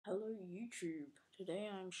YouTube. Today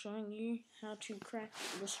I'm showing you how to crack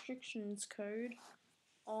restrictions code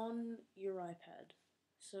on your iPad.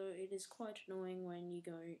 So it is quite annoying when you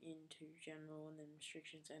go into general and then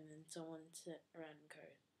restrictions and then someone set random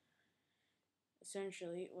code.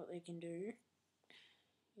 Essentially what they can do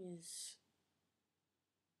is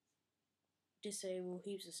disable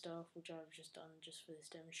heaps of stuff, which I've just done just for this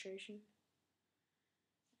demonstration.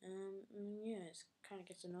 And yeah, it kind of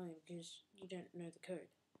gets annoying because you don't know the code.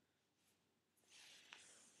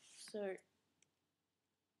 So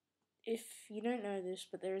if you don't know this,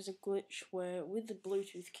 but there is a glitch where with the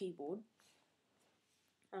Bluetooth keyboard,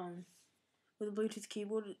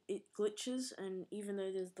 it glitches, and even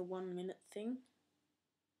though there's the 1 minute thing,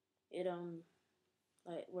 it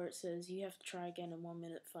like where it says you have to try again in 1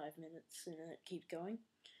 minute, 5 minutes, and it keeps going.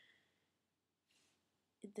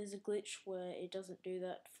 There's a glitch where it doesn't do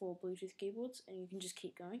that for Bluetooth keyboards, and you can just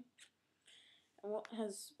keep going. And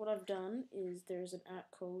what I've done is there's an app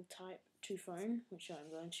called Type to Phone, which I'm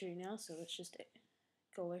going to now. So let's just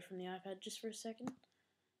go away from the iPad just for a second.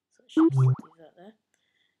 So let's just leave that there.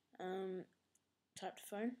 Type to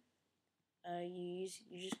Phone. You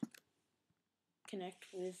just connect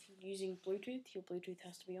with using Bluetooth. Your Bluetooth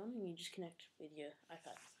has to be on, and you just connect with your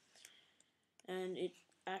iPad. And it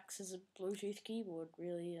acts as a Bluetooth keyboard,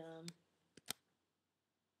 really.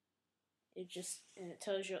 It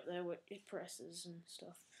tells you up there what it presses and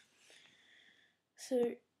stuff.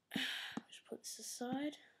 So just put this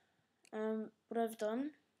aside. What I've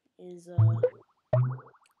done is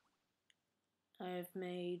I've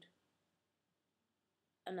made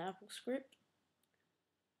an Apple script,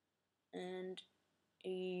 and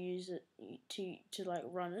you use it to like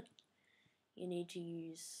run it. You need to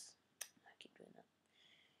use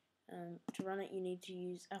to run it. You need to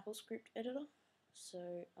use Apple Script Editor.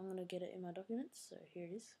 So I'm gonna get it in my documents. So here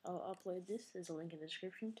it is. I'll upload this. There's a link in the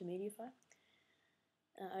description to Mediafire.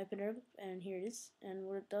 Open it up, and here it is. And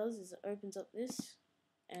what it does is it opens up this,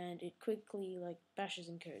 and it quickly like bashes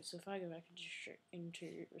in code. So if I go back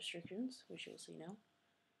into restrictions, which you'll see now,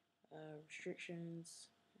 restrictions.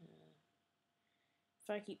 If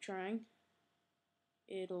I keep trying,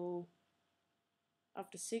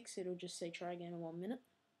 after 6, it'll just say try again in 1 minute.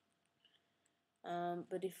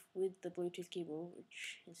 But if with the Bluetooth keyboard,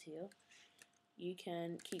 which is here, you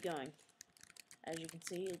can keep going. As you can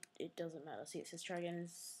see, it doesn't matter. See, it says try again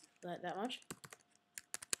is like that much.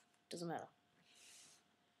 Doesn't matter.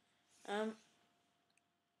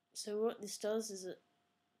 So what this does is it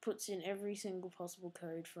puts in every single possible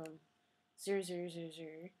code from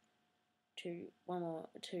 0000 to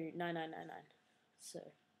 9999. So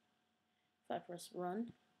if I press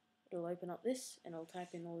run, it'll open up this and it'll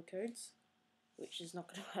type in all the codes, which is not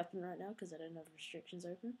going to happen right now because I don't have restrictions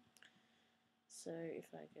open. So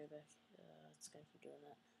if I go back, it's going to keep doing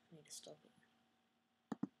that. I need to stop it.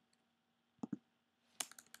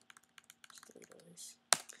 Just delete all this.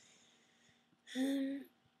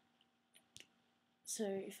 So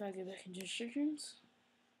if I go back into restrictions,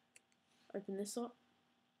 open this up,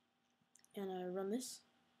 and I run this,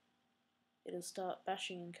 it'll start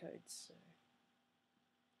bashing in codes. So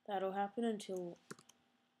that'll happen until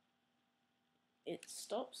it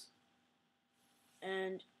stops,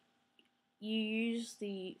 and you use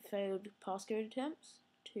the failed passcode attempts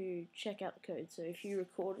to check out the code. So if you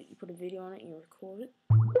record it, you put a video on it, and you record it,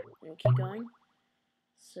 and it'll keep going.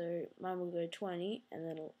 So mine will go 20, and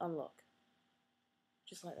then it'll unlock,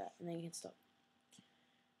 just like that, and then you can stop.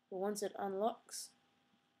 But once it unlocks,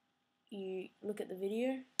 you look at the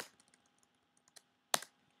video,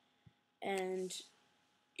 and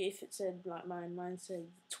if it said like mine said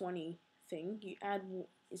 20 thing, you add,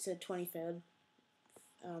 it said 20 failed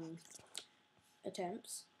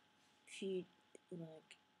attempts. One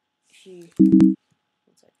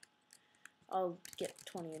sec, I'll get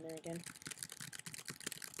 20 in there again.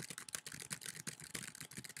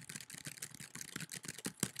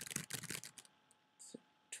 So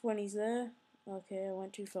 20's there. Okay, I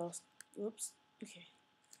went too fast. Whoops. Okay.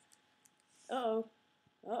 Uh-oh.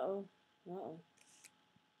 Uh-oh. Uh-oh.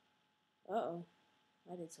 Uh-oh.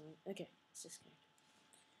 I did something. Okay, let's just go.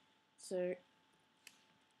 So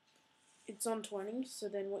it's on 20, so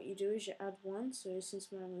then what you do is you add 1. So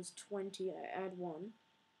since mine was 20, I add 1.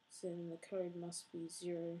 So then the code must be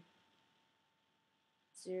 0.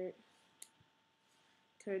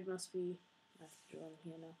 Code must be, I have to draw on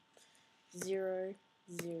here now, 0,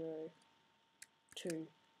 0, 2, 1.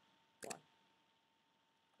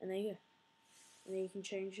 And there you go. And then you can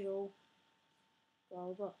change it all, blah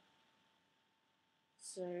blah blah.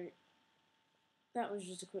 So that was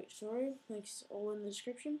just a quick tutorial. Links all in the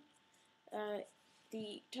description.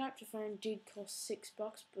 The tap to phone did cost $6,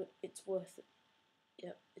 but it's worth it.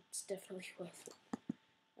 Yep, it's definitely worth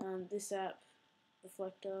it. This app,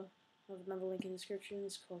 Reflector, I have another link in the description.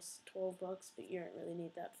 This costs $12, but you don't really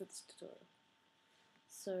need that for this tutorial.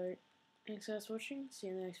 So, thanks guys for watching. See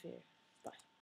you in the next video. Bye.